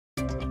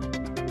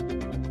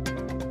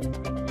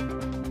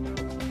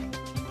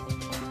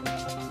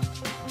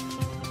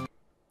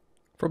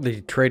From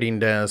the trading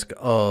desk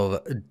of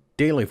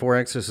Daily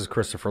Forex, this is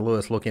Christopher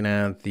Lewis looking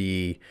at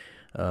the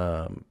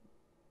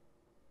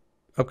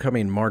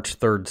upcoming March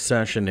 3rd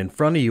session. In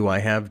front of you, I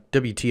have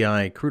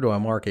WTI crude oil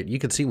market. You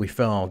can see we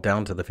fell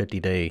down to the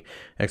 50-day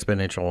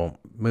exponential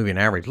moving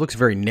average. Looks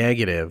very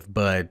negative,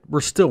 but we're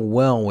still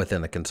well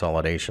within the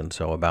consolidation,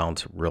 so a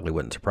bounce really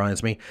wouldn't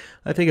surprise me.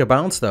 I think a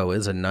bounce, though,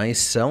 is a nice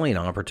selling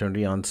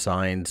opportunity on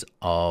signs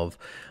of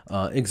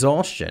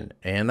exhaustion,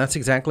 and that's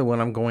exactly what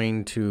I'm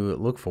going to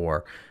look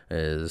for,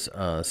 is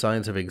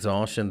signs of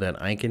exhaustion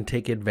that I can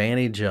take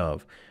advantage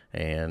of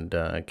and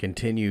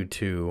continue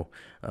to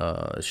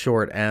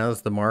short,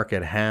 as the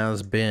market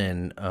has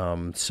been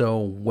so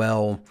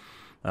well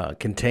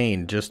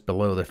contained just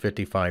below the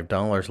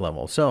 $55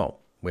 level. So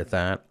with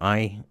that,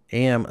 I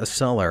am a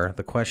seller.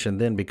 The question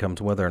then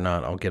becomes whether or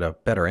not I'll get a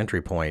better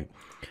entry point.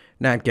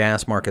 Nat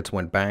gas markets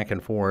went back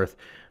and forth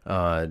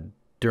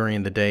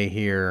during the day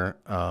here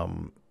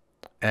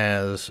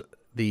as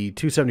the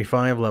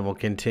 275 level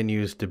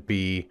continues to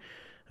be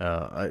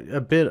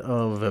a bit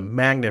of a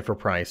magnet for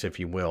price,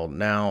 if you will.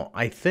 Now,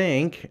 I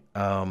think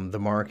the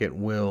market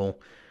will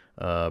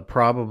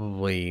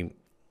probably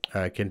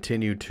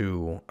continue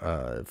to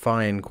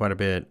find quite a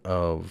bit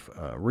of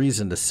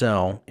reason to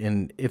sell.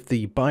 And if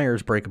the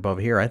buyers break above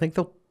here, I think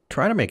they'll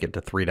try to make it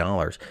to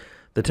 $3.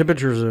 The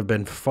temperatures have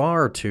been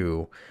far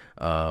too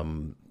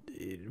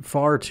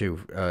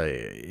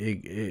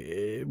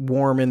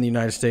warm in the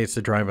United States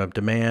to drive up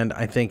demand.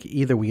 I think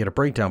either we get a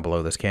breakdown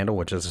below this candle,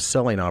 which is a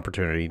selling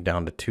opportunity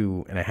down to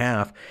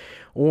 2.5,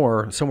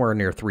 or somewhere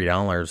near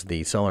 $3,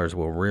 the sellers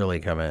will really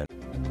come in.